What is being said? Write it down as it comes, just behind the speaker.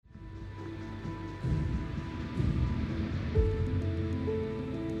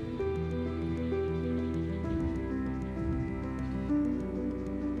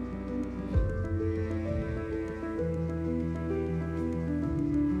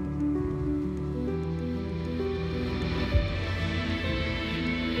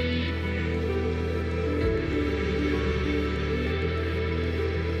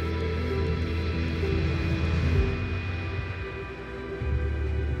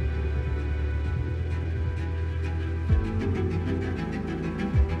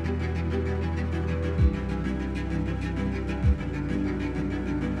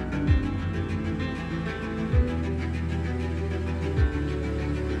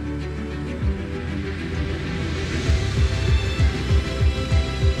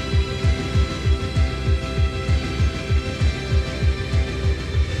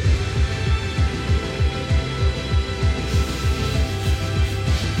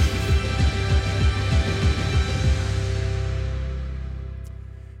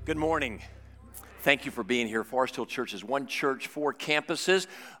Good morning. Thank you for being here. Forest Hill Church is one church, four campuses.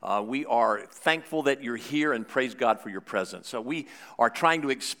 We are thankful that you're here and praise God for your presence. So we are trying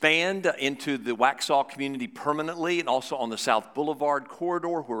to expand into the Waxhaw community permanently and also on the South Boulevard corridor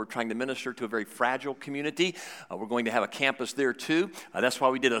where we're trying to minister to a very fragile community. We're going to have a campus there too. That's why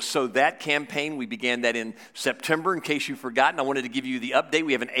we did a So That campaign. We began that in September. In case you've forgotten, I wanted to give you the update.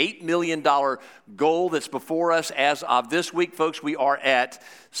 We have an $8 million goal that's before us as of this week. Folks, we are at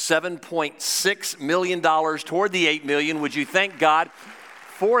 $7.6 million toward the $8 million. Would you thank God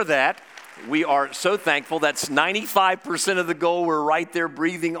for that? We are so thankful. That's 95% of the goal. We're right there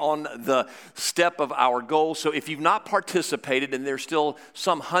breathing on the step of our goal. So if you've not participated, and there's still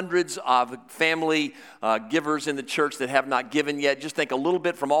some hundreds of family givers in the church that have not given yet, just think a little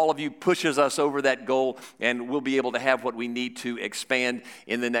bit from all of you pushes us over that goal, and we'll be able to have what we need to expand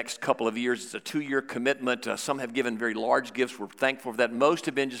in the next couple of years. It's a 2-year commitment. Some have given very large gifts. We're thankful for that. Most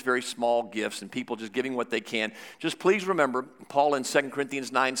have been just very small gifts and people just giving what they can. Just please remember, Paul in 2 Corinthians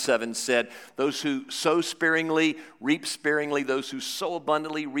 9:7 said, those who sow sparingly, reap sparingly. Those who sow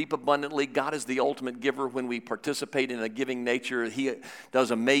abundantly, reap abundantly. God is the ultimate giver. When we participate in a giving nature, He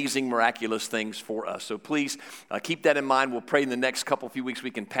does amazing, miraculous things for us. So please keep that in mind. We'll pray in the next few weeks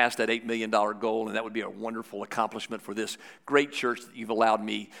we can pass that $8 million goal, and that would be a wonderful accomplishment for this great church that you've allowed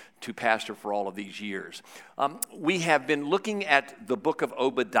me to pastor for all of these years. We have been looking at the book of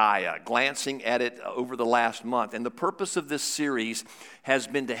Obadiah, glancing at it over the last month, and the purpose of this series has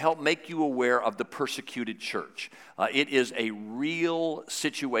been to help make you aware of the persecuted church. It is a real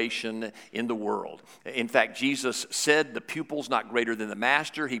situation in the world. In fact, Jesus said the pupil's not greater than the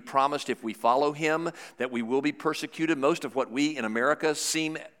master. He promised if we follow Him that we will be persecuted. Most of what we in America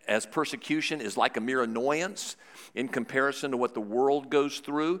seem as persecution is like a mere annoyance in comparison to what the world goes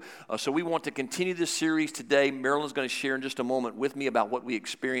through. So we want to continue this series today. Marilyn's going to share in just a moment with me about what we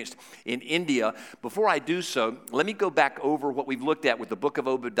experienced in India. Before I do so, let me go back over what we've looked at with the book of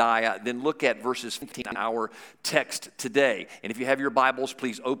Obadiah, then look at verses 15 in our text today. And if you have your Bibles,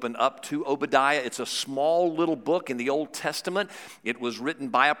 please open up to Obadiah. It's a small little book in the Old Testament. It was written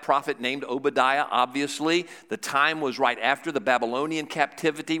by a prophet named Obadiah, obviously. The time was right after the Babylonian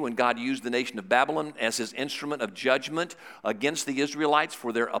captivity when God used the nation of Babylon as His instrument of judgment against the Israelites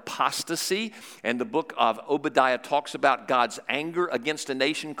for their apostasy. And the book of Obadiah talks about God's anger against a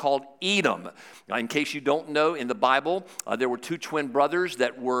nation called Edom. Now, in case you don't know, in the Bible, there were two twin brothers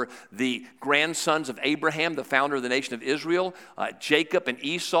that were the grandsons of Abraham, the founder of the nation of Israel, Jacob and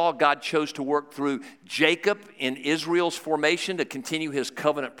Esau. God chose to work through Jacob in Israel's formation to continue His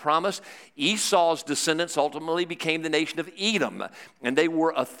covenant promise. Esau's descendants ultimately became the nation of Edom, and they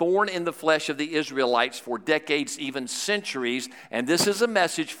were a thorn in the flesh of the Israelites for decades, even centuries. And this is a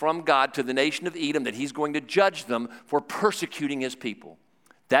message from God to the nation of Edom that He's going to judge them for persecuting His people.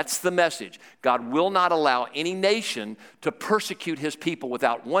 That's the message. God will not allow any nation to persecute His people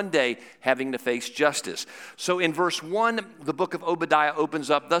without one day having to face justice. So in verse 1, the book of Obadiah opens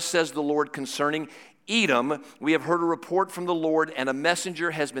up, "Thus says the Lord concerning Edom, we have heard a report from the Lord, and a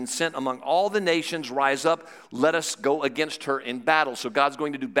messenger has been sent among all the nations. Rise up, let us go against her in battle." So God's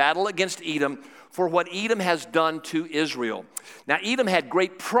going to do battle against Edom for what Edom has done to Israel. Now, Edom had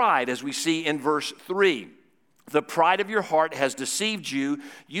great pride, as we see in verse 3. "The pride of your heart has deceived you,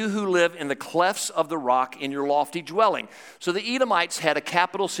 you who live in the clefts of the rock in your lofty dwelling." So the Edomites had a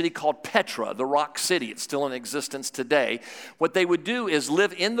capital city called Petra, the rock city. It's still in existence today. What they would do is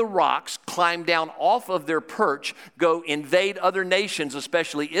live in the rocks, climb down off of their perch, go invade other nations,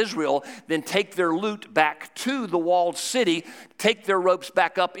 especially Israel, then take their loot back to the walled city, take their ropes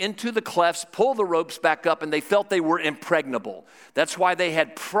back up into the clefts, pull the ropes back up, and they felt they were impregnable. That's why they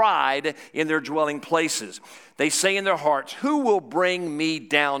had pride in their dwelling places. They say in their hearts, "Who will bring me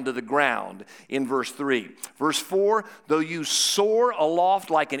down to the ground?" in verse 3. Verse 4, "Though you soar aloft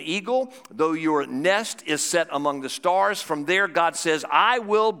like an eagle, though your nest is set among the stars, from there," God says, "I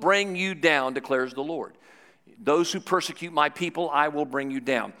will bring you down, declares the Lord. Those who persecute my people, I will bring you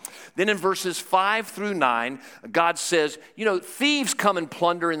down." Then in verses 5 through 9, God says, thieves come and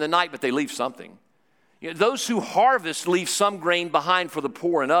plunder in the night, but they leave something. Those who harvest leave some grain behind for the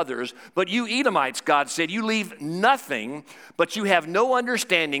poor and others, but you Edomites, God said, you leave nothing, but you have no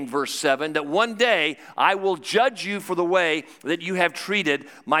understanding, verse 7, that one day I will judge you for the way that you have treated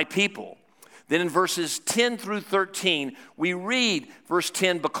my people. Then in verses 10 through 13, we read, verse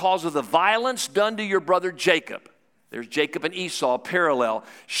 10, "Because of the violence done to your brother Jacob." There's Jacob and Esau, parallel.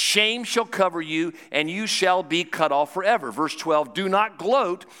 Shame shall cover you, and you shall be cut off forever. Verse 12, do not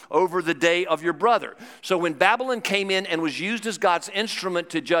gloat over the day of your brother. So when Babylon came in and was used as God's instrument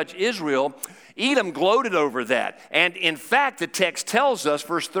to judge Israel, Edom gloated over that. And in fact, the text tells us,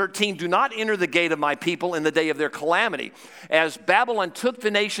 verse 13, do not enter the gate of my people in the day of their calamity. As Babylon took the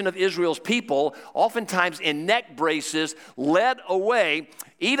nation of Israel's people, oftentimes in neck braces, led away,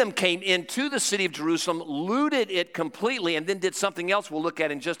 Edom came into the city of Jerusalem, looted it completely, and then did something else we'll look at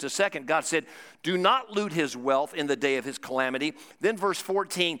in just a second. God said, do not loot his wealth in the day of his calamity. Then verse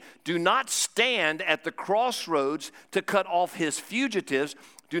 14, do not stand at the crossroads to cut off his fugitives.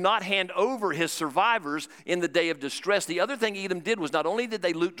 Do not hand over his survivors in the day of distress. The other thing Edom did was not only did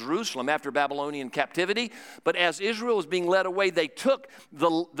they loot Jerusalem after Babylonian captivity, but as Israel was being led away, they took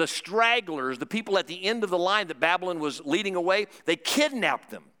the stragglers, the people at the end of the line that Babylon was leading away, they kidnapped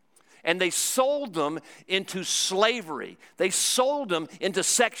them. And they sold them into slavery. They sold them into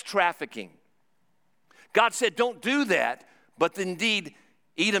sex trafficking. God said, don't do that, but indeed,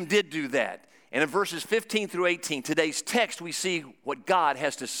 Edom did do that. And in verses 15 through 18, today's text, we see what God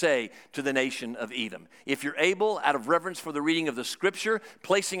has to say to the nation of Edom. If you're able, out of reverence for the reading of the scripture,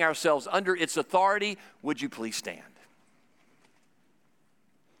 placing ourselves under its authority, would you please stand?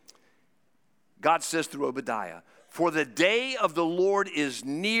 God says through Obadiah, for the day of the Lord is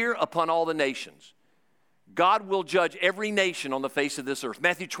near upon all the nations. God will judge every nation on the face of this earth.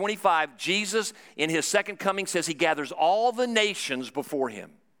 Matthew 25, Jesus in his second coming says he gathers all the nations before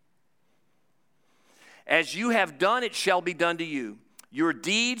him. As you have done, it shall be done to you. Your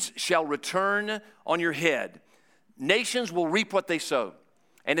deeds shall return on your head. Nations will reap what they sow.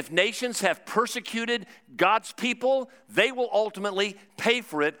 And if nations have persecuted God's people, they will ultimately pay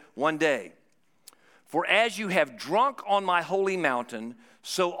for it one day. For as you have drunk on my holy mountain,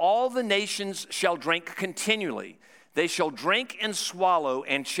 so all the nations shall drink continually. They shall drink and swallow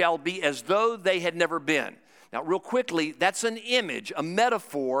and shall be as though they had never been. Now, real quickly, that's an image, a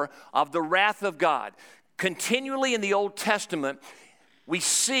metaphor of the wrath of God. Continually in the Old Testament, we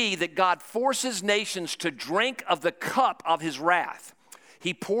see that God forces nations to drink of the cup of his wrath.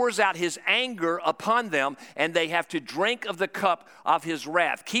 He pours out his anger upon them, and they have to drink of the cup of his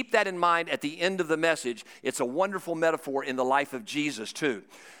wrath. Keep that in mind at the end of the message. It's a wonderful metaphor in the life of Jesus, too.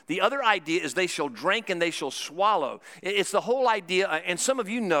 The other idea is they shall drink and they shall swallow. It's the whole idea, and some of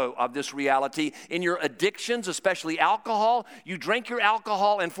you know of this reality. In your addictions, especially alcohol, you drink your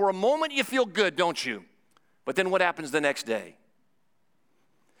alcohol, and for a moment you feel good, don't you? But then what happens the next day?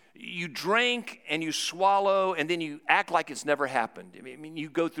 You drink and you swallow, and then you act like it's never happened. I mean, you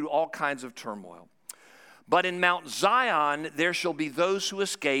go through all kinds of turmoil. But in Mount Zion there shall be those who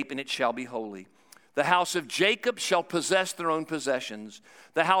escape, and it shall be holy. The house of Jacob shall possess their own possessions.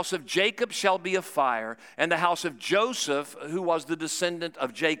 The house of Jacob shall be a fire, and the house of Joseph, who was the descendant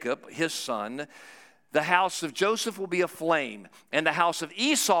of Jacob, his son, the house of Joseph will be a flame, and the house of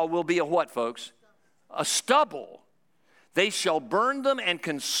Esau will be a what, folks? A stubble. They shall burn them and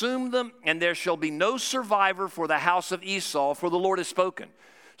consume them, and there shall be no survivor for the house of Esau, for the Lord has spoken.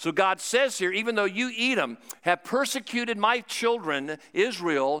 So God says here, even though you, Edom, have persecuted my children,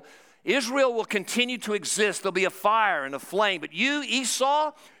 Israel will continue to exist. There'll be a fire and a flame. But you,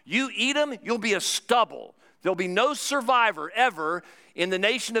 Esau, you, Edom, you'll be a stubble. There'll be no survivor ever in the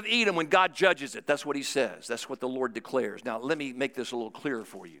nation of Edom when God judges it. That's what he says. That's what the Lord declares. Now, let me make this a little clearer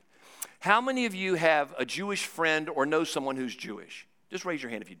for you. How many of you have a Jewish friend or know someone who's Jewish? Just raise your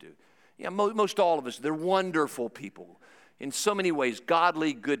hand if you do. Yeah, most all of us. They're wonderful people. In so many ways,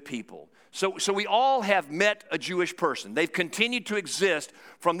 godly, good people. So we all have met a Jewish person. They've continued to exist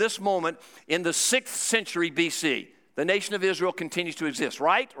from this moment in the 6th century BC. The nation of Israel continues to exist,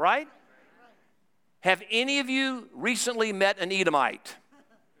 right? Right? Have any of you recently met an Edomite?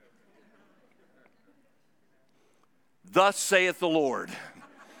 Thus saith the Lord.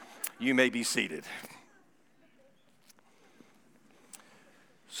 You may be seated.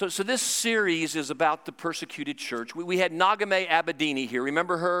 So this series is about the persecuted church. We had Nagameh Abedini here.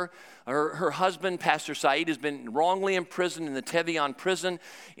 Remember her? Her husband, Pastor Said, has been wrongly imprisoned in the Tevian prison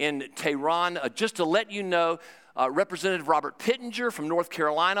in Tehran. Just to let you know, Representative Robert Pittenger from North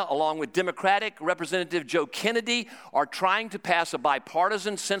Carolina, along with Democratic Representative Joe Kennedy, are trying to pass a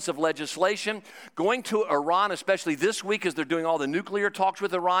bipartisan sense of legislation, going to Iran, especially this week as they're doing all the nuclear talks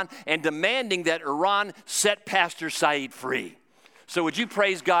with Iran, and demanding that Iran set Pastor Said free. So would you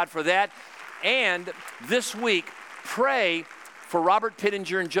praise God for that? And this week, pray for Robert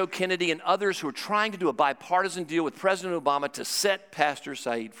Pittenger and Joe Kennedy and others who are trying to do a bipartisan deal with President Obama to set Pastor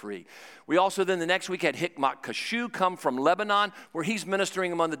Saeed free. We also then the next week had Hikmat Kashu come from Lebanon, where he's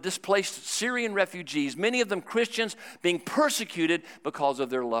ministering among the displaced Syrian refugees, many of them Christians being persecuted because of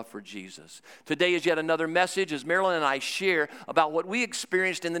their love for Jesus. Today is yet another message as Marilynn and I share about what we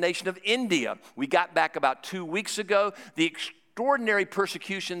experienced in the nation of India. We got back about 2 weeks ago. The extraordinary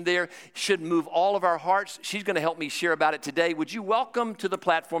persecution there should move all of our hearts. She's going to help me share about it today. Would you welcome to the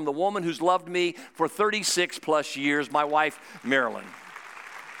platform the woman who's loved me for 36 plus years, my wife, Marilynn.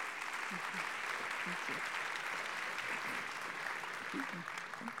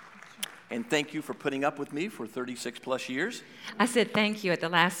 And thank you for putting up with me for 36 plus years. I said thank you at the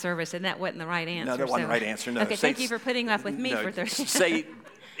last service, and that wasn't the right answer. No, that wasn't the right answer. No. Okay, thank you for putting up with me for 36 Say,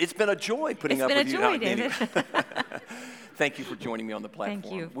 it's been a joy putting up with you. It's been a joy, David. Thank you for joining me on the platform.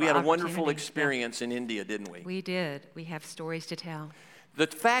 Thank you. We had a wonderful experience in India, didn't we? We did. We have stories to tell. The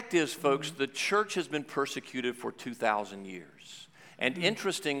fact is, folks, the church has been persecuted for 2,000 years. And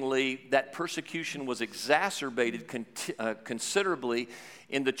interestingly, that persecution was exacerbated considerably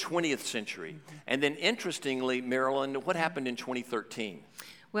in the 20th century. And then interestingly, Marilynn, what happened in 2013?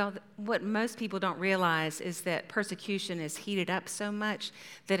 Well, what most people don't realize is that persecution is heated up so much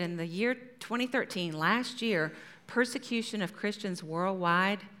that in the year 2013, last year, persecution of Christians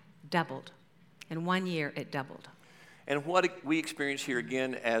worldwide doubled. In 1 year, it doubled. And what we experience here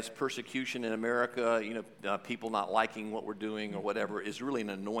again as persecution in America, people not liking what we're doing or whatever, is really an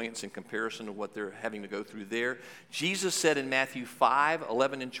annoyance in comparison to what they're having to go through there. Jesus said in Matthew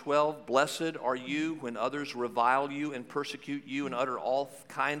 5:11 and 12, "Blessed are you when others revile you and persecute you and utter all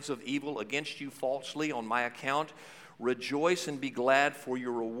kinds of evil against you falsely on my account. Rejoice and be glad, for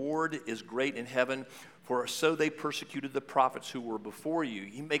your reward is great in heaven. For so they persecuted the prophets who were before you."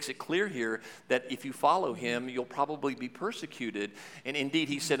 He makes it clear here that if you follow him, you'll probably be persecuted. And indeed,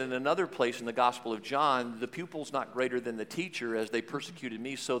 he said in another place in the Gospel of John, "The pupil's not greater than the teacher. As they persecuted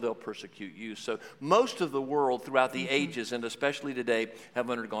me, so they'll persecute you." So most of the world throughout the ages, and especially today, have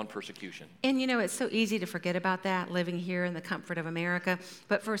undergone persecution. And it's so easy to forget about that, living here in the comfort of America.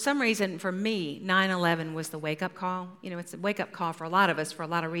 But for some reason, for me, 9/11 was the wake-up call. It's a wake-up call for a lot of us for a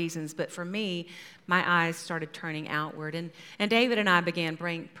lot of reasons. But for me, my eyes started turning outward. And David and I began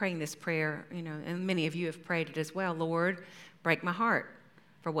praying this prayer, and many of you have prayed it as well. Lord, break my heart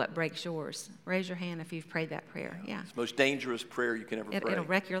for what breaks yours. Raise your hand if you've prayed that prayer. Yeah. It's the most dangerous prayer you can ever pray. It'll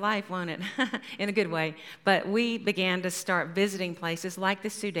wreck your life, won't it? In a good way. But we began to start visiting places like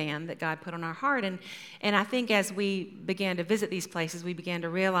the Sudan that God put on our heart. And I think as we began to visit these places, we began to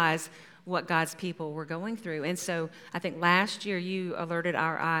realize what God's people were going through. And so I think last year you alerted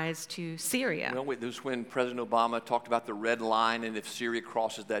our eyes to Syria. Well, this was when President Obama talked about the red line, and if Syria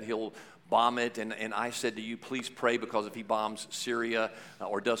crosses that, he'll bomb it. And I said to you, please pray, because if he bombs Syria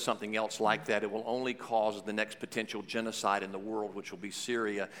or does something else like that, it will only cause the next potential genocide in the world, which will be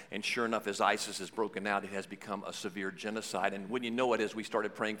Syria. And sure enough, as ISIS has broken out, it has become a severe genocide. And wouldn't you know it, as we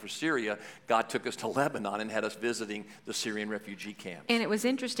started praying for Syria, God took us to Lebanon and had us visiting the Syrian refugee camps. And it was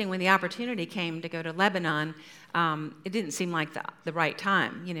interesting when the opportunity came to go to Lebanon, it didn't seem like the right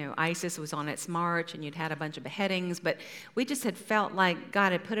time. ISIS was on its march, and you'd had a bunch of beheadings, but we just had felt like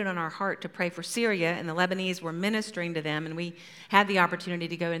God had put it on our heart to pray for Syria, and the Lebanese were ministering to them, and we had the opportunity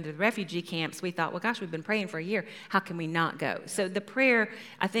to go into the refugee camps. We thought, well, gosh, we've been praying for a year. How can we not go? So the prayer,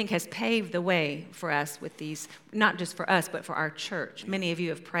 I think, has paved the way for us with these, not just for us, but for our church. Many of you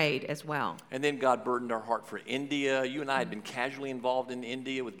have prayed as well. And then God burdened our heart for India. You and I had been casually involved in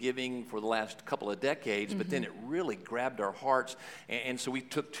India with giving for the last couple of decades, but then it really grabbed our hearts. And so we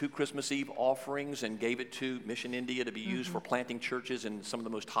took 2 Christmas Eve offerings and gave it to Mission India to be used for planting churches in some of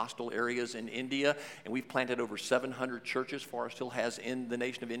the most hostile areas in India. And we've planted over 700 churches, Forest Hill has, in the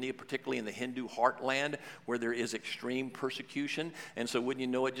nation of India, particularly in the Hindu heartland where there is extreme persecution. And so wouldn't you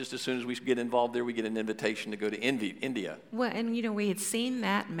know it, just as soon as we get involved there, we get an invitation to go to India. Well, and we had seen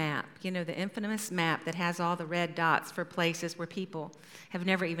that map, the infamous map that has all the red dots for places where people have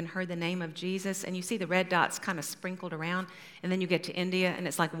never even heard the name of Jesus. And you see the red dots kind of sprinkled around, and then you get to India and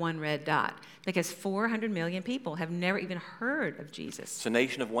it's like one red dot, because 400 million people have never even heard of Jesus. It's a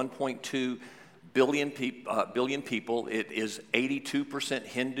nation of 1.2 billion people. It is 82%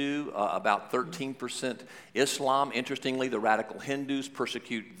 Hindu, about 13% Islam. Interestingly, the radical Hindus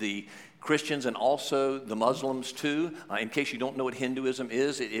persecute the Christians and also the Muslims too. In case you don't know what Hinduism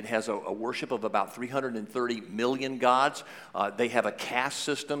is, it has a worship of about 330 million gods. They have a caste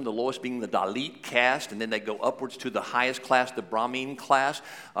system, the lowest being the Dalit caste, and then they go upwards to the highest class, the Brahmin class.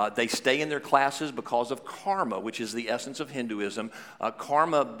 They stay in their classes because of karma, which is the essence of Hinduism.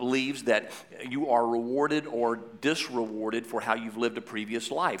 Karma believes that you are rewarded or disrewarded for how you've lived a previous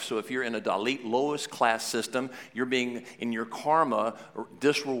life. So if you're in a Dalit lowest class system, you're being, in your karma,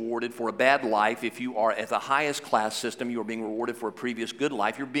 disrewarded for a bad life. If you are at the highest class system, you are being rewarded for a previous good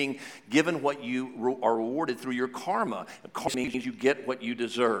life. You're being given what you are rewarded through your karma. Karma means you get what you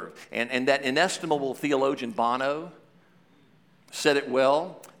deserve. And that inestimable theologian Bono said it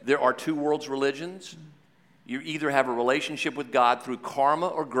well. There are two worlds religions. You either have a relationship with God through karma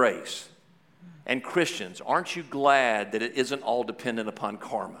or grace. And Christians, aren't you glad that it isn't all dependent upon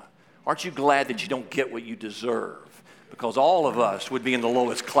karma? Aren't you glad that you don't get what you deserve? Because all of us would be in the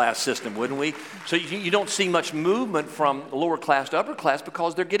lowest class system, wouldn't we? So you don't see much movement from lower class to upper class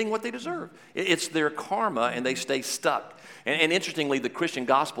because they're getting what they deserve. It's their karma, and they stay stuck. And interestingly, the Christian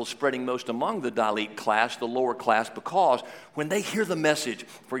gospel is spreading most among the Dalit class, the lower class, because when they hear the message,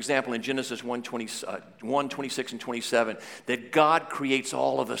 for example, in Genesis 1:26 and 27, that God creates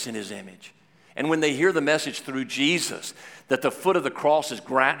all of us in his image. And when they hear the message through Jesus, that the foot of the cross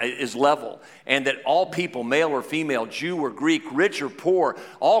is level, and that all people, male or female, Jew or Greek, rich or poor,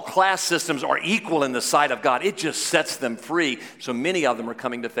 all class systems are equal in the sight of God, it just sets them free. So many of them are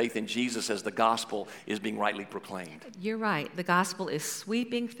coming to faith in Jesus as the gospel is being rightly proclaimed. You're right. The gospel is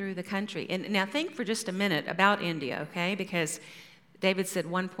sweeping through the country. And now think for just a minute about India, okay? Because David said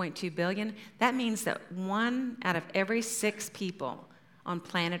 1.2 billion. That means that 1 out of every 6 people on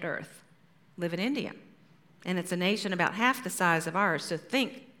planet Earth live in India. And it's a nation about half the size of ours. So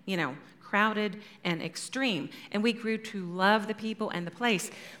think, crowded and extreme. And we grew to love the people and the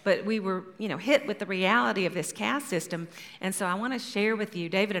place. But we were, hit with the reality of this caste system. And so I want to share with you,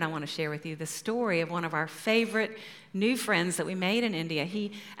 David and I want to share with you the story of one of our favorite new friends that we made in India.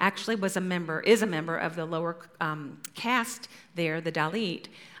 He actually is a member of the lower caste there, the Dalit.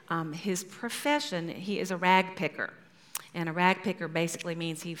 His profession, he is a rag picker. And a rag picker basically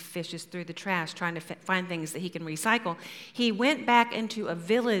means he fishes through the trash trying to find things that he can recycle. He went back into a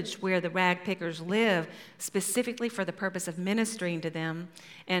village where the rag pickers live specifically for the purpose of ministering to them.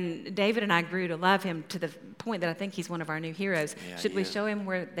 And David and I grew to love him to the point that I think he's one of our new heroes. Yeah, Should we show him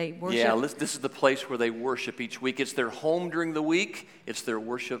where they worship? Yeah, this is the place where they worship each week. It's their home during the week. It's their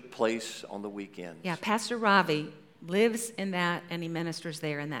worship place on the weekends. Yeah, Pastor Ravi lives in that, and he ministers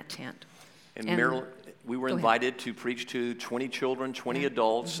there in that tent. And Marilynn, we were invited to preach to 20 children, 20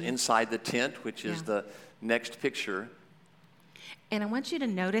 adults inside the tent, which is the next picture. And I want you to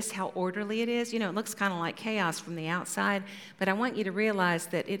notice how orderly it is. It looks kind of like chaos from the outside, but I want you to realize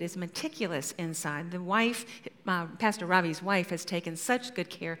that it is meticulous inside. The wife, Pastor Ravi's wife, has taken such good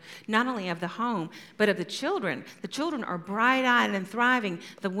care, not only of the home, but of the children. The children are bright-eyed and thriving.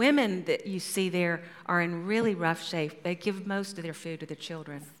 The women that you see there are in really rough shape. They give most of their food to the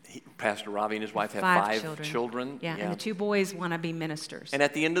children. Pastor Ravi and his wife have 5 children. Yeah, and the 2 boys want to be ministers. And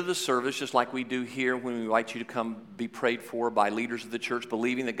at the end of the service, just like we do here when we invite you to come be prayed for by leaders of the church,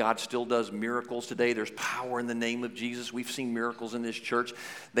 believing that God still does miracles today. There's power in the name of Jesus. We've seen miracles in this church.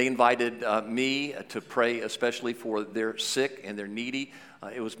 They invited me to pray especially for their sick and their needy.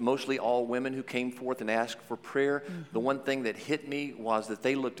 It was mostly all women who came forth and asked for prayer. The one thing that hit me was that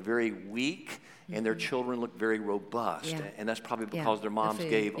they looked very weak, and their children looked very robust. Yeah. And that's probably because their moms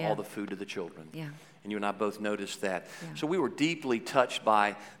gave all the food to the children. Yeah. And you and I both noticed that. Yeah. So we were deeply touched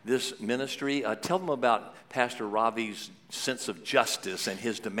by this ministry. Tell them about Pastor Ravi's sense of justice and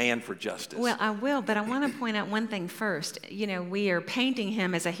his demand for justice. Well, I will, but I want to point out one thing first. We are painting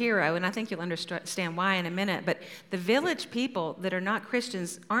him as a hero, and I think you'll understand why in a minute. But the village people that are not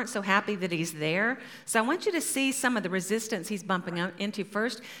Christians aren't so happy that he's there. So I want you to see some of the resistance he's bumping into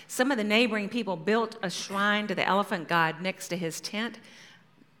first. Some of the neighboring people built a shrine to the elephant god next to his tent.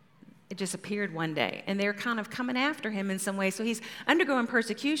 It just appeared one day, and they're kind of coming after him in some way. So he's undergoing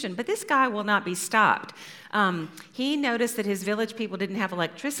persecution, but this guy will not be stopped. He noticed that his village people didn't have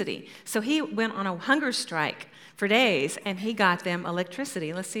electricity, so he went on a hunger strike for days, and he got them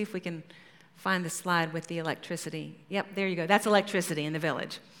electricity. Let's see if we can find the slide with the electricity. Yep, there you go. That's electricity in the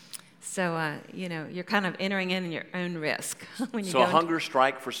village. So, you're kind of entering in your own risk. When you so a hunger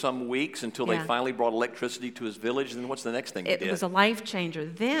strike for some weeks until they finally brought electricity to his village. And then what's the next thing they did? It was a life changer.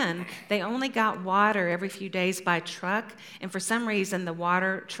 Then they only got water every few days by truck. And for some reason, the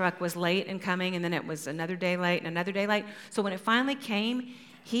water truck was late in coming. And then it was another day late and another day late. So when it finally came,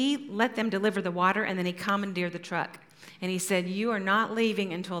 he let them deliver the water, and then he commandeered the truck. And he said, you are not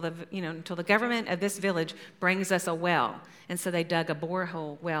leaving until the government of this village brings us a well. And so they dug a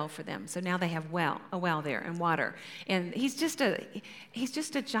borehole well for them. So now they have a well there and water. And he's just a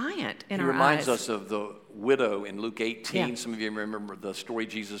giant in our eyes. He reminds us of the widow in Luke 18. Yeah. Some of you remember the story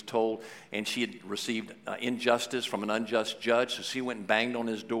Jesus told, and she had received injustice from an unjust judge. So she went and banged on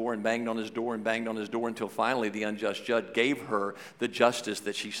his door and banged on his door and banged on his door until finally the unjust judge gave her the justice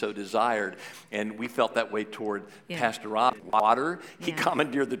that she so desired. And we felt that way toward Pastor Rob. Water, he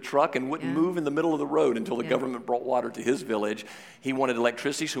commandeered the truck and wouldn't move in the middle of the road until the government brought water to his village. He wanted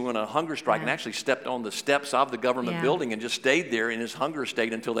electricity, so he went on a hunger strike and actually stepped on the steps of the government building and just stayed there in his hunger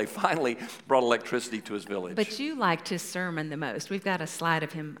state until they finally brought electricity to his village. But you liked his sermon the most. We've got a slide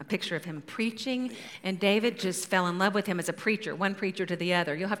of him, a picture of him preaching, and David just fell in love with him as a preacher, one preacher to the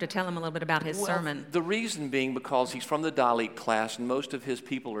other. You'll have to tell him a little bit about his sermon. The reason being because he's from the Dalit class, and most of his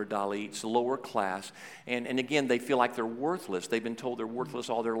people are Dalits, lower class, and again, they feel like they're worthless. They've been told they're worthless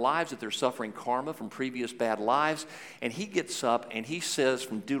all their lives, that they're suffering karma from previous bad lives, and he gets up and he says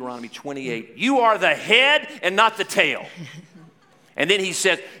from Deuteronomy 28, you are the head and not the tail. And then he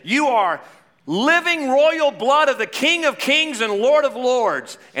says, you are living royal blood of the King of Kings and Lord of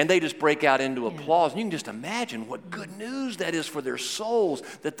Lords. And they just break out into applause. And you can just imagine what good news that is for their souls,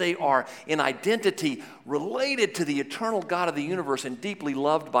 that they are in identity related to the eternal God of the universe and deeply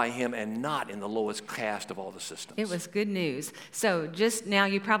loved by him and not in the lowest caste of all the systems. It was good news. So just now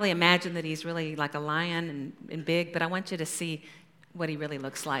you probably imagine that he's really like a lion and big, but I want you to see what he really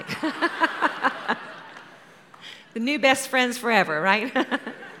looks like. The new best friends forever, right?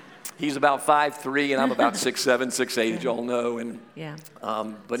 He's about 5'3", and I'm about 6'7", 6'8", as y'all know. And,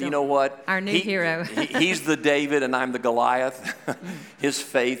 but so you know what? Our new hero. He's the David, and I'm the Goliath. His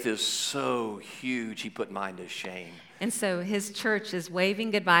faith is so huge, he put mine to shame. And so his church is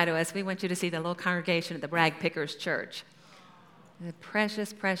waving goodbye to us. We want you to see the little congregation at the Bragg Pickers Church. The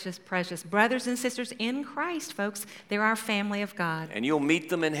precious, precious, precious brothers and sisters in Christ, folks. They're our family of God. And you'll meet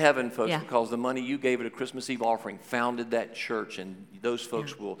them in heaven, folks, because the money you gave at a Christmas Eve offering founded that church. And those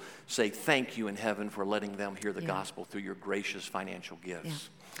folks will say thank you in heaven for letting them hear the gospel through your gracious financial gifts. Yeah.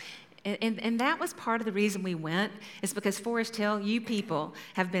 And that was part of the reason we went, is because Forest Hill, you people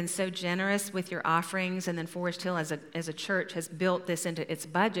have been so generous with your offerings, and then Forest Hill as a church has built this into its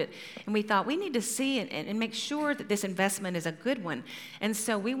budget. And we thought we need to see and make sure that this investment is a good one. And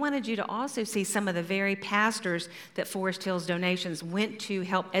so we wanted you to also see some of the very pastors that Forest Hill's donations went to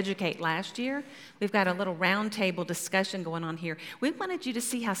help educate last year. We've got a little roundtable discussion going on here. We wanted you to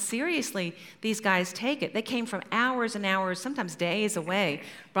see how seriously these guys take it. They came from hours and hours, sometimes days away,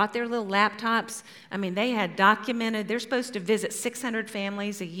 brought their little laptops. I mean, they had documented, they're supposed to visit 600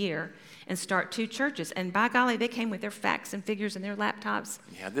 families a year and start 2 churches. And by golly, they came with their facts and figures and their laptops.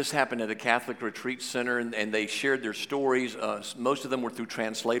 Yeah, this happened at a Catholic retreat center, and they shared their stories. Most of them were through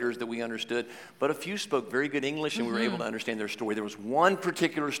translators that we understood, but a few spoke very good English, and we were able to understand their story. There was one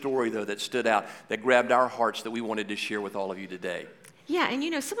particular story, though, that stood out, that grabbed our hearts, that we wanted to share with all of you today. Yeah,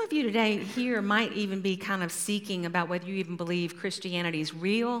 and some of you today here might even be kind of seeking about whether you even believe Christianity is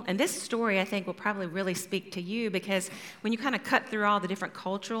real. And this story, I think, will probably really speak to you, because when you kind of cut through all the different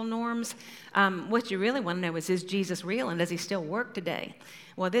cultural norms, what you really want to know is Jesus real, and does he still work today?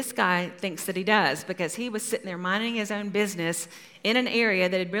 Well, this guy thinks that he does, because he was sitting there minding his own business in an area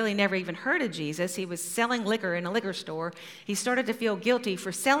that had really never even heard of Jesus. He was selling liquor in a liquor store. He started to feel guilty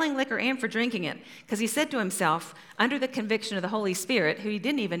for selling liquor and for drinking it, because he said to himself, under the conviction of the Holy Spirit, who he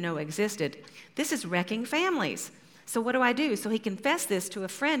didn't even know existed, this is wrecking families. So what do I do? So he confessed this to a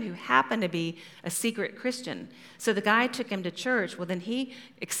friend who happened to be a secret Christian. So the guy took him to church. Well, then he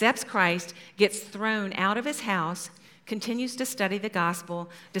accepts Christ, gets thrown out of his house, continues to study the gospel,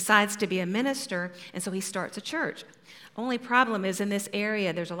 decides to be a minister, and so he starts a church. Only problem is in this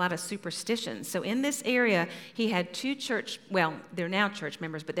area, there's a lot of superstitions. So in this area, he had 2 they're now church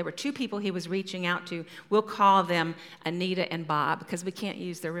members, but there were 2 people he was reaching out to. We'll call them Anita and Bob, because we can't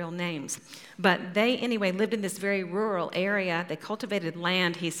use their real names. But they, anyway, lived in this very rural area. They cultivated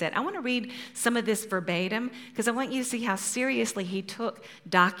land, he said. I want to read some of this verbatim, because I want you to see how seriously he took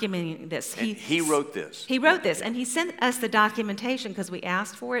documenting this. He wrote this. He wrote this, and he sent us the documentation because we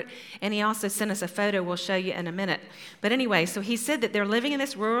asked for it, and he also sent us a photo we'll show you in a minute. But anyway, so he said that they're living in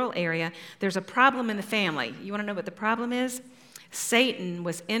this rural area. There's a problem in the family. You want to know what the problem is? Satan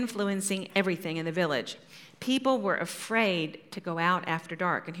was influencing everything in the village. People were afraid to go out after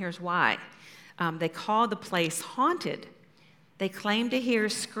dark, and here's why. They called the place haunted. They claimed to hear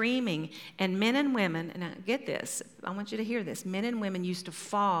screaming, and men and women, and now get this, I want you to hear this, men and women used to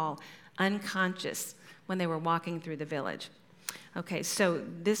fall unconscious when they were walking through the village. Okay, so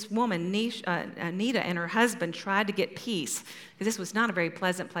this woman, Anita, and her husband tried to get peace, because this was not a very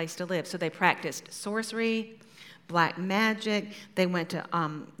pleasant place to live. So they practiced sorcery, black magic. They went to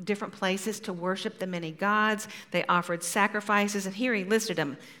different places to worship the many gods. They offered sacrifices, and here he listed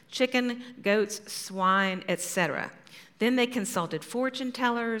them: chicken, goats, swine, etc. Then they consulted fortune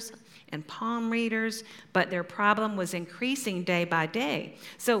tellers and palm readers, but their problem was increasing day by day.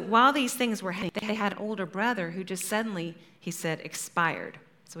 So while these things were happening, they had an older brother who just suddenly, he said, expired.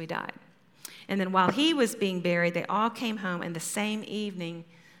 So he died. And then while he was being buried, they all came home, and the same evening,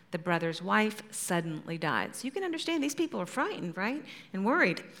 the brother's wife suddenly died. So you can understand these people are frightened, right? And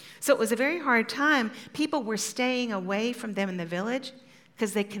worried. So it was a very hard time. People were staying away from them in the village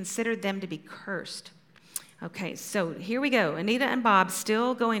because they considered them to be cursed. Okay, so here we go. Anita and Bob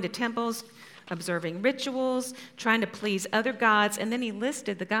still going to temples, observing rituals, trying to please other gods, and then he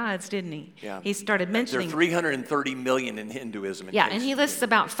listed the gods, didn't he? Yeah. He started mentioning... There are 330 million in Hinduism. Yeah, and he lists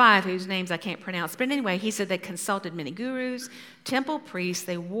about 5 whose names I can't pronounce. But anyway, he said they consulted many gurus, temple priests,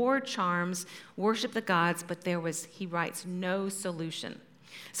 they wore charms, worshiped the gods, but there was, he writes, no solution.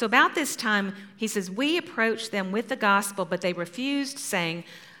 So about this time, he says, we approached them with the gospel, but they refused, saying,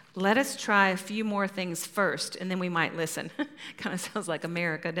 let us try a few more things first, and then we might listen. Kind of sounds like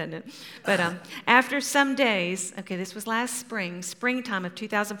America, doesn't it? But after some days, okay, this was last springtime of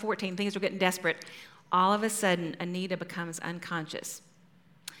 2014, things were getting desperate. All of a sudden, Anita becomes unconscious.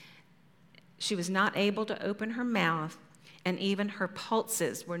 She was not able to open her mouth, and even her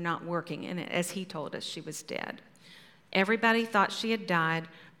pulses were not working. And as he told us, she was dead. Everybody thought she had died.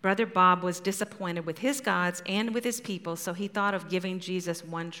 Brother Bob was disappointed with his gods and with his people, so he thought of giving Jesus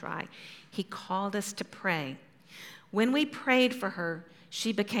one try. He called us to pray. When we prayed for her,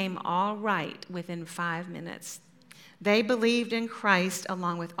 she became all right within 5 minutes. They believed in Christ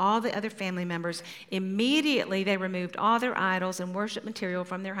along with all the other family members. Immediately, they removed all their idols and worship material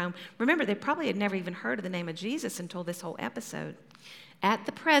from their home. Remember, they probably had never even heard of the name of Jesus until this whole episode. At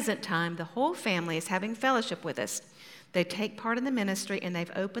the present time, the whole family is having fellowship with us. They take part in the ministry, and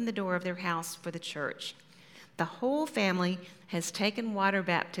they've opened the door of their house for the church. The whole family has taken water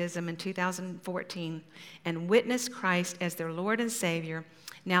baptism in 2014 and witnessed Christ as their Lord and Savior.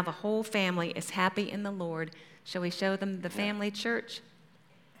 Now the whole family is happy in the Lord. Shall we show them the family church?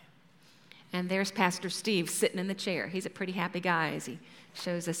 And there's Pastor Steve sitting in the chair. He's a pretty happy guy as he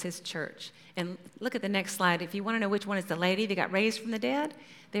shows us his church. And look at the next slide. If you want to know which one is the lady that got raised from the dead,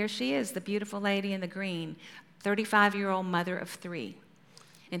 there she is, the beautiful lady in the green. 35-year-old mother of 3.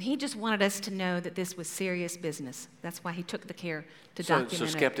 And he just wanted us to know that this was serious business. That's why he took the care to document it. So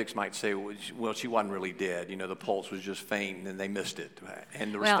skeptics might say, well, she wasn't really dead. You know, the pulse was just faint and they missed it.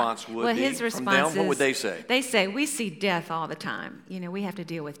 And the response would be his response from them, what would they say? They say, we see death all the time. You know, we have to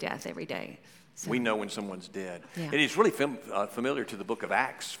deal with death every day. So, we know when someone's dead. Yeah. And it's really familiar to the book of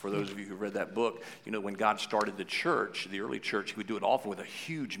Acts, for those of you who read that book. You know, when God started the church, the early church, he would do it often with a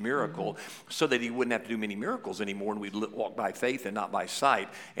huge miracle so that he wouldn't have to do many miracles anymore, and we'd walk by faith and not by sight.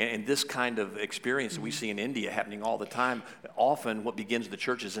 And this kind of experience that we see in India happening all the time, often what begins the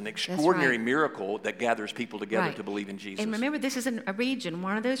church is an extraordinary miracle that gathers people together to believe in Jesus. And remember, this is a region,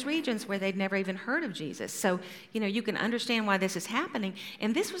 one of those regions where they'd never even heard of Jesus. So, you know, you can understand why this is happening.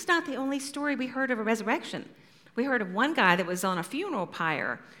 And this was not the only story we heard of a resurrection. We heard of one guy that was on a funeral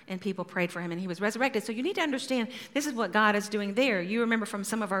pyre and people prayed for him and he was resurrected. So you need to understand this is what God is doing there. You remember from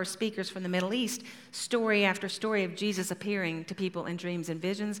some of our speakers from the Middle East, story after story of Jesus appearing to people in dreams and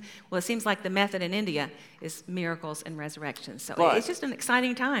visions. Well, it seems like the method in India is miracles and resurrections. So it's just an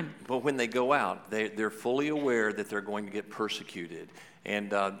exciting time. But when they go out, they're fully aware that they're going to get persecuted.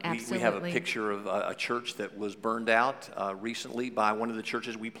 And we have a picture of a church that was burned out recently by one of the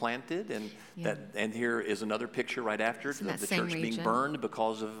churches we planted, and here is another picture right after it of the church being burned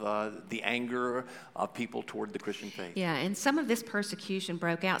because of the anger of people toward the Christian faith. Yeah, and some of this persecution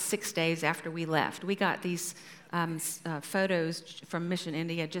broke out 6 days after we left. We got these photos from Mission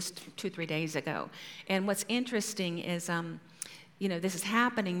India just 2-3 days ago. And what's interesting is you know, this is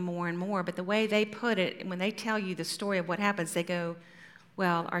happening more and more, but the way they put it, when they tell you the story of what happens, they go,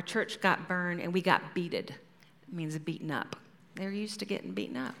 well, our church got burned and we got beated. It means beaten up. They're used to getting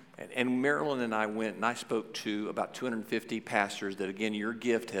beaten up. And Marilynn and I went and I spoke to about 250 pastors that, again, your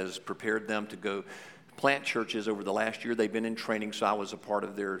gift has prepared them to go plant churches over the last year. They've been in training, so I was a part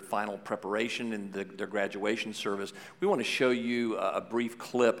of their final preparation and their graduation service. We want to show you a brief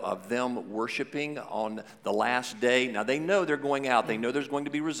clip of them worshiping on the last day. Now, they know they're going out. They know there's going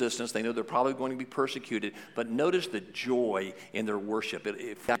to be resistance. They know they're probably going to be persecuted. But notice the joy in their worship.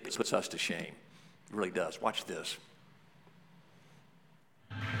 It puts us to shame. It really does. Watch this.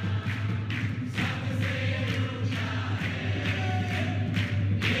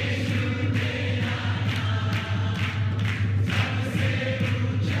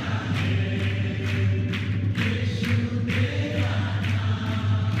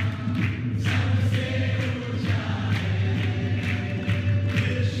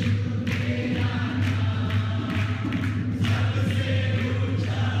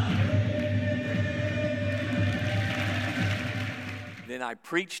 I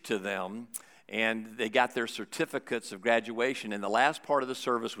preached to them, and they got their certificates of graduation, and the last part of the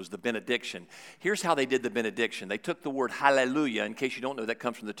service was the benediction. Here's how they did the benediction. They took the word hallelujah. In case you don't know, that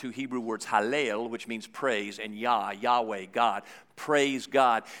comes from the two Hebrew words hallel, which means praise, and Yahweh, God. Praise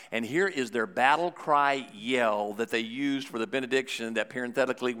God. And here is their battle cry yell that they used for the benediction that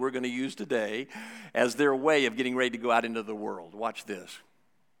parenthetically we're going to use today as their way of getting ready to go out into the world. Watch this.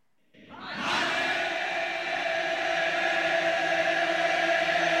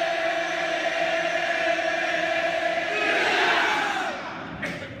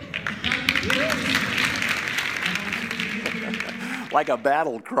 Like a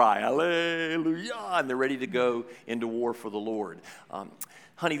battle cry, hallelujah, and they're ready to go into war for the Lord.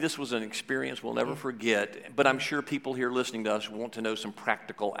 Honey, this was an experience we'll never forget, but I'm sure people here listening to us want to know some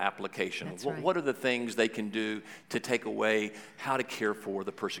practical application. That's right. What are the things they can do to take away how to care for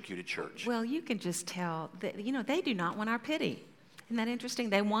the persecuted church? Well, you can just tell that, they do not want our pity. Isn't that interesting?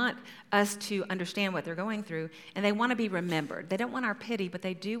 They want us to understand what they're going through, and they want to be remembered. They don't want our pity, but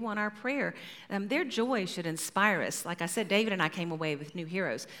they do want our prayer. Their joy should inspire us. Like I said, David and I came away with new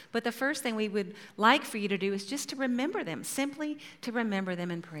heroes. But the first thing we would like for you to do is just to remember them, simply to remember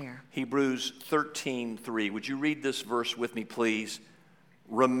them in prayer. Hebrews 13:3. Would you read this verse with me, please?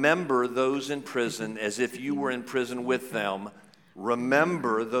 Remember those in prison as if you were in prison with them.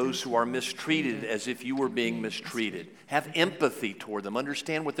 Remember those who are mistreated as if you were being mistreated. Have empathy toward them.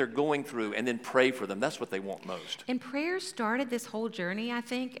 Understand what they're going through and then pray for them. That's what they want most. And prayer started this whole journey, I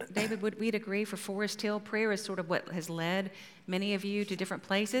think. David, we'd agree for Forest Hill. Prayer is sort of what has led many of you to different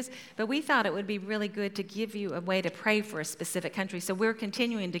places. But we thought it would be really good to give you a way to pray for a specific country. So we're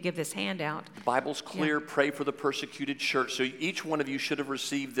continuing to give this handout. The Bible's clear. Yeah. Pray for the persecuted church. So each one of you should have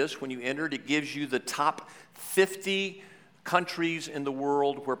received this when you entered. It gives you the top 50 countries in the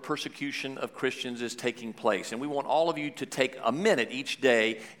world where persecution of Christians is taking place. And we want all of you to take a minute each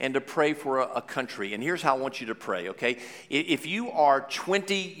day and to pray for a country. And here's how I want you to pray, okay? If you are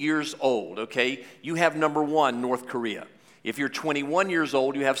 20 years old, okay, you have number 1, North Korea. If you're 21 years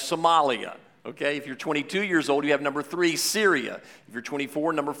old, you have Somalia. Okay, if you're 22 years old, you have number 3, Syria. If you're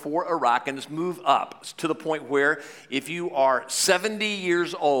 24, number 4, Iraq, and just move up to the point where if you are 70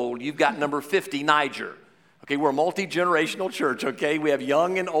 years old, you've got number 50, Niger. Okay, we're a multi-generational church, okay? We have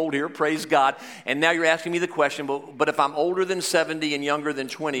young and old here, praise God. And now you're asking me the question, but if I'm older than 70 and younger than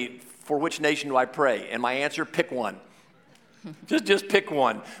 20, for which nation do I pray? And my answer, pick one. Just pick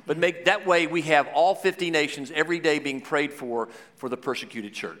one. But make that way we have all 50 nations every day being prayed for the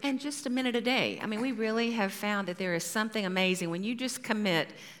persecuted church. And just a minute a day. I mean, we really have found that there is something amazing. When you just commit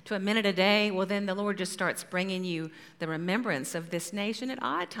to a minute a day, well, then the Lord just starts bringing you the remembrance of this nation at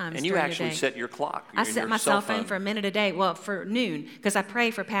odd times. And you actually set your clock. I set my cell phone for a minute a day, well, for noon, because I pray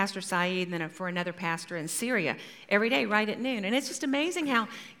for Pastor Saeed and then for another pastor in Syria every day right at noon. And it's just amazing how,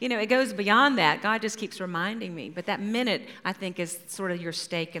 it goes beyond that. God just keeps reminding me. But that minute, I think, is sort of your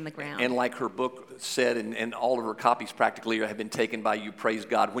stake in the ground. And like her book said, and all of her copies practically have been taken by you, praise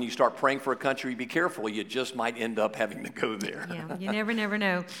God. When you start praying for a country, be careful. You just might end up having to go there. Yeah, you never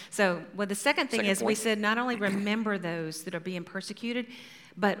know. So, the second thing is we said not only remember those that are being persecuted,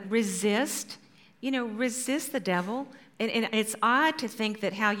 but resist the devil. And it's odd to think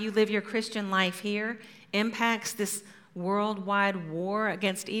that how you live your Christian life here impacts this worldwide war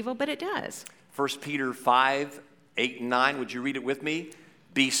against evil, but it does. 1 Peter 5, 8 and 9, would you read it with me?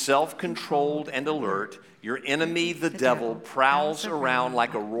 Be self-controlled and alert. Your enemy, the devil, prowls around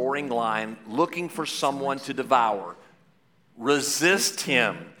like a roaring lion, looking for someone to devour. Resist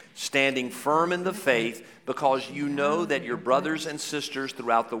him, standing firm in the faith, because you know that your brothers and sisters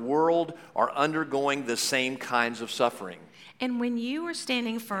throughout the world are undergoing the same kinds of suffering. And when you are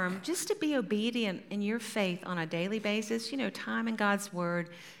standing firm, just to be obedient in your faith on a daily basis, time in God's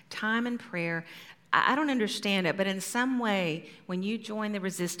Word, time in prayer. I don't understand it, but in some way, when you join the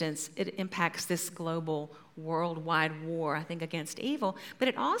resistance, it impacts this global worldwide war, I think, against evil. But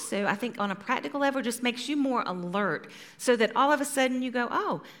it also, I think, on a practical level, just makes you more alert so that all of a sudden you go,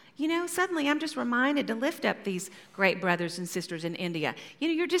 oh, suddenly I'm just reminded to lift up these great brothers and sisters in India.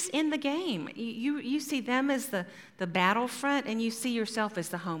 You're just in the game. You see them as the battlefront, and you see yourself as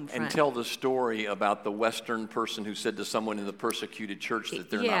the home front. And tell the story about the Western person who said to someone in the persecuted church that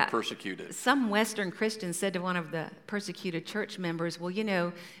they're not persecuted. Some Western Christian said to one of the persecuted church members, well,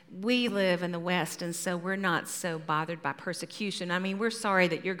 we live in the West, and so we're not so bothered by persecution. I mean, we're sorry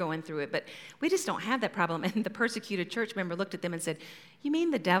that you're going through it, but we just don't have that problem. And the persecuted church member looked at them and said, you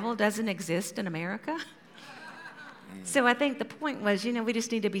mean the devil doesn't exist in America? So I think the point was, we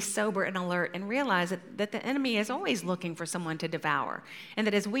just need to be sober and alert and realize that the enemy is always looking for someone to devour. And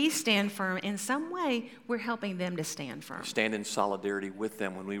that as we stand firm, in some way, we're helping them to stand firm. Stand in solidarity with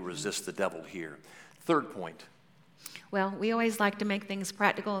them when we resist the devil here. Third point. Well, we always like to make things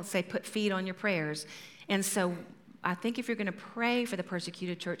practical and say, put feet on your prayers. And so I think if you're going to pray for the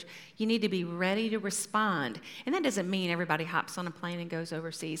persecuted church, you need to be ready to respond. And that doesn't mean everybody hops on a plane and goes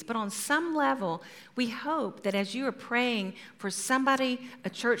overseas. But on some level, we hope that as you are praying for somebody, a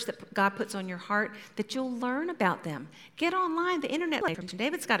church that God puts on your heart, that you'll learn about them. Get online, the internet.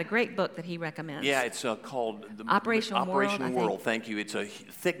 David's got a great book that he recommends. Yeah, it's called Operation World. Thank you. It's a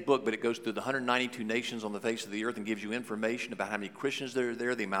thick book, but it goes through the 192 nations on the face of the earth and gives you information about how many Christians there are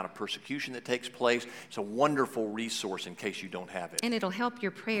there, the amount of persecution that takes place. It's a wonderful resource in case you don't have it. And it'll help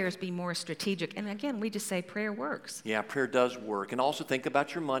your prayers be more strategic. And again, we just say prayer works. Yeah, prayer does work. And also think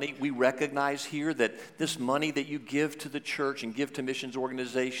about your money. We recognize here that this money that you give to the church and give to missions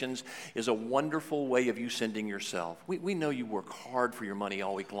organizations is a wonderful way of you sending yourself. We know you work hard for your money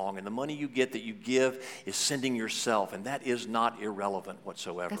all week long, and the money you get that you give is sending yourself, and that is not irrelevant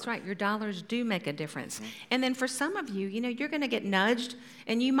whatsoever. That's right. Your dollars do make a difference. Mm-hmm. And then for some of you, you're going to get nudged,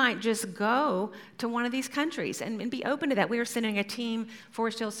 and you might just go to one of these countries and be open to that. We are sending a team,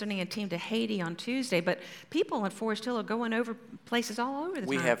 Forest Hill's sending a team to Haiti on Tuesday, but people in Forest Hill are going over places all over the time.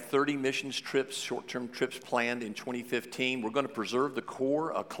 We have 30 missions trips, short-term trips planned in 2015. We're going to preserve the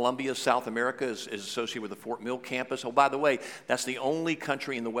core. Colombia, South America is associated with the Fort Mill campus. Oh, by the way, that's the only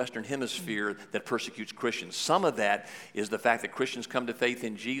country in the Western Hemisphere that persecutes Christians. Some of that is the fact that Christians come to faith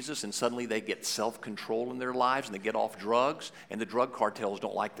in Jesus and suddenly they get self-control in their lives and they get off drugs, and the drug cartels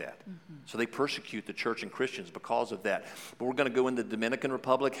don't like that. Mm-hmm. So they persecute the church and Christians because of that. But we're going to go in the Dominican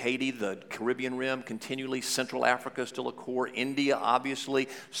Republic, Haiti, the Caribbean Rim, continually. Central Africa is still a core. India, obviously.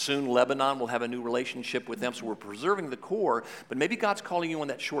 Soon Lebanon will have a new relationship with them. So we're preserving the core, but maybe God's calling you on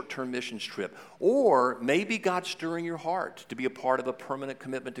that short-term missions trip. Or maybe God's stirring your heart to be a part of a permanent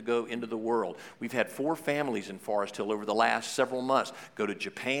commitment to go into the world. We've had 4 families in Forest Hill over the last several months go to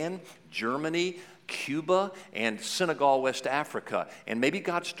Japan, Germany, Cuba, and Senegal, West Africa. And maybe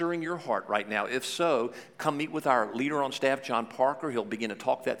God's stirring your heart right now. If so, come meet with our leader on staff, John Parker. He'll begin to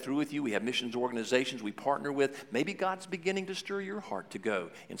talk that through with you. We have missions organizations we partner with. Maybe God's beginning to stir your heart to go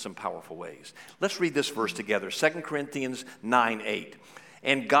in some powerful ways. Let's read this verse together, 2 Corinthians 9:8.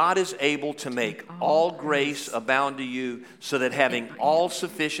 And God is able to make all grace abound to you, so that having all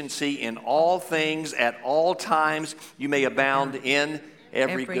sufficiency in all things at all times, you may abound in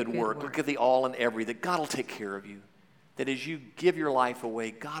every good work. Look at the all and every, that God will take care of you. That as you give your life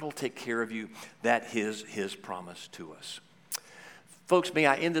away, God will take care of you. That is His promise to us. Folks, may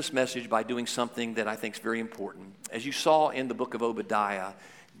I end this message by doing something that I think is very important. As you saw in the book of Obadiah,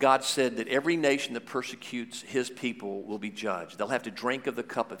 God said that every nation that persecutes His people will be judged. They'll have to drink of the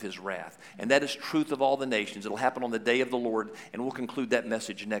cup of His wrath. And that is truth of all the nations. It'll happen on the day of the Lord, and we'll conclude that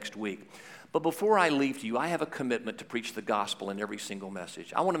message next week. But before I leave to you, I have a commitment to preach the gospel in every single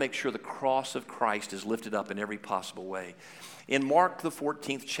message. I want to make sure the cross of Christ is lifted up in every possible way. In Mark, the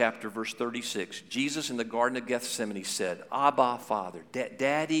 14th chapter, verse 36, Jesus in the Garden of Gethsemane said, Abba, Father,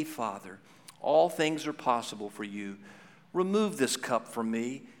 Daddy, Father, all things are possible for you. Remove this cup from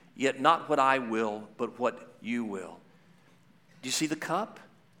me, yet not what I will, but what you will. Do you see the cup?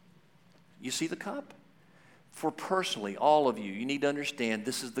 You see the cup? For personally, all of you, you need to understand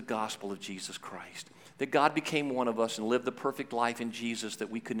this is the gospel of Jesus Christ. That God became one of us and lived the perfect life in Jesus that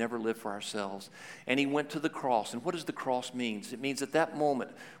we could never live for ourselves. And He went to the cross. And what does the cross mean? It means at that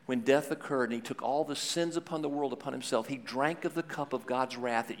moment when death occurred and He took all the sins upon the world upon Himself, He drank of the cup of God's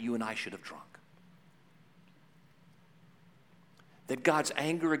wrath that you and I should have drunk. That God's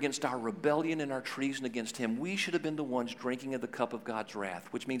anger against our rebellion and our treason against Him, we should have been the ones drinking of the cup of God's wrath,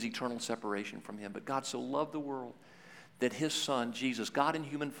 which means eternal separation from Him. But God so loved the world that His Son, Jesus, God in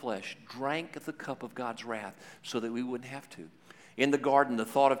human flesh, drank of the cup of God's wrath so that we wouldn't have to. In the garden, the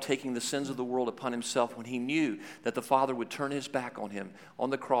thought of taking the sins of the world upon Himself when He knew that the Father would turn His back on Him.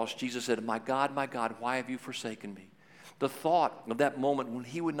 On the cross, Jesus said, my God, why have you forsaken me? The thought of that moment when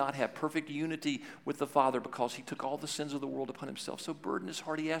He would not have perfect unity with the Father because He took all the sins of the world upon Himself. So burdened His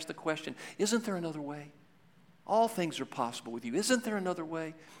heart, He asked the question, isn't there another way? All things are possible with you. Isn't there another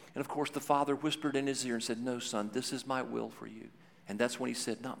way? And of course, the Father whispered in His ear and said, no, Son, this is my will for you. And that's when He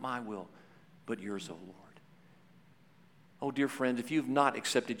said, not my will, but yours, O Lord. Oh, dear friends, if you've not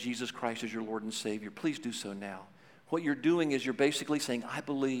accepted Jesus Christ as your Lord and Savior, please do so now. What you're doing is you're basically saying, I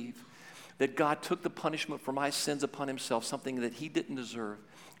believe that God took the punishment for my sins upon Himself, something that He didn't deserve,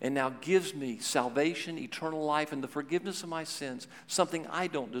 and now gives me salvation, eternal life, and the forgiveness of my sins, something I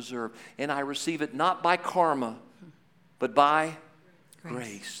don't deserve. And I receive it not by karma, but by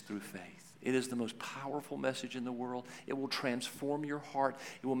grace through faith. It is the most powerful message in the world. It will transform your heart.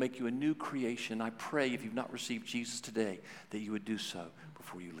 It will make you a new creation. I pray if you've not received Jesus today that you would do so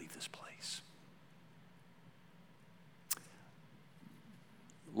before you leave this place.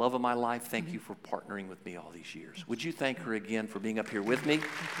 Love of my life, thank you for partnering with me all these years. Would you thank her again for being up here with me?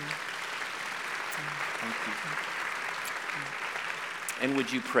 Thank you. And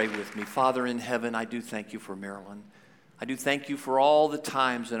would you pray with me? Father in heaven, I do thank you for Marilynn. I do thank you for all the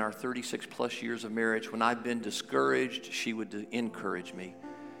times in our 36 plus years of marriage when I've been discouraged, she would encourage me.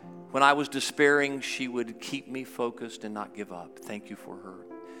 When I was despairing, she would keep me focused and not give up. Thank you for her.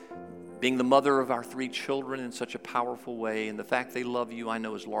 Being the mother of our 3 children in such a powerful way, and the fact they love you, I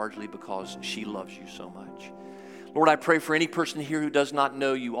know, is largely because she loves you so much. Lord, I pray for any person here who does not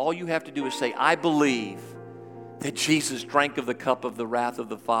know you. All you have to do is say, I believe that Jesus drank of the cup of the wrath of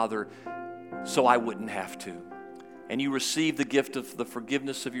the Father so I wouldn't have to. And you receive the gift of the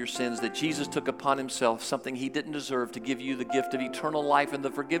forgiveness of your sins, that Jesus took upon himself something he didn't deserve to give you the gift of eternal life and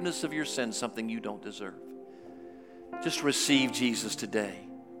the forgiveness of your sins, something you don't deserve. Just receive Jesus today.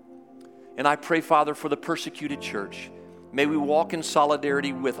 And I pray, Father, for the persecuted church. May we walk in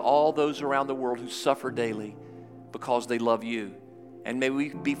solidarity with all those around the world who suffer daily because they love you. And may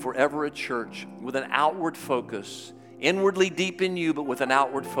we be forever a church with an outward focus, inwardly deep in you, but with an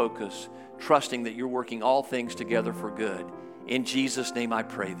outward focus, trusting that you're working all things together for good. In Jesus' name I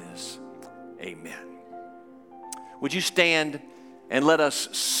pray this. Amen. Would you stand and let us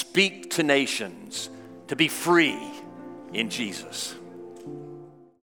speak to nations to be free in Jesus?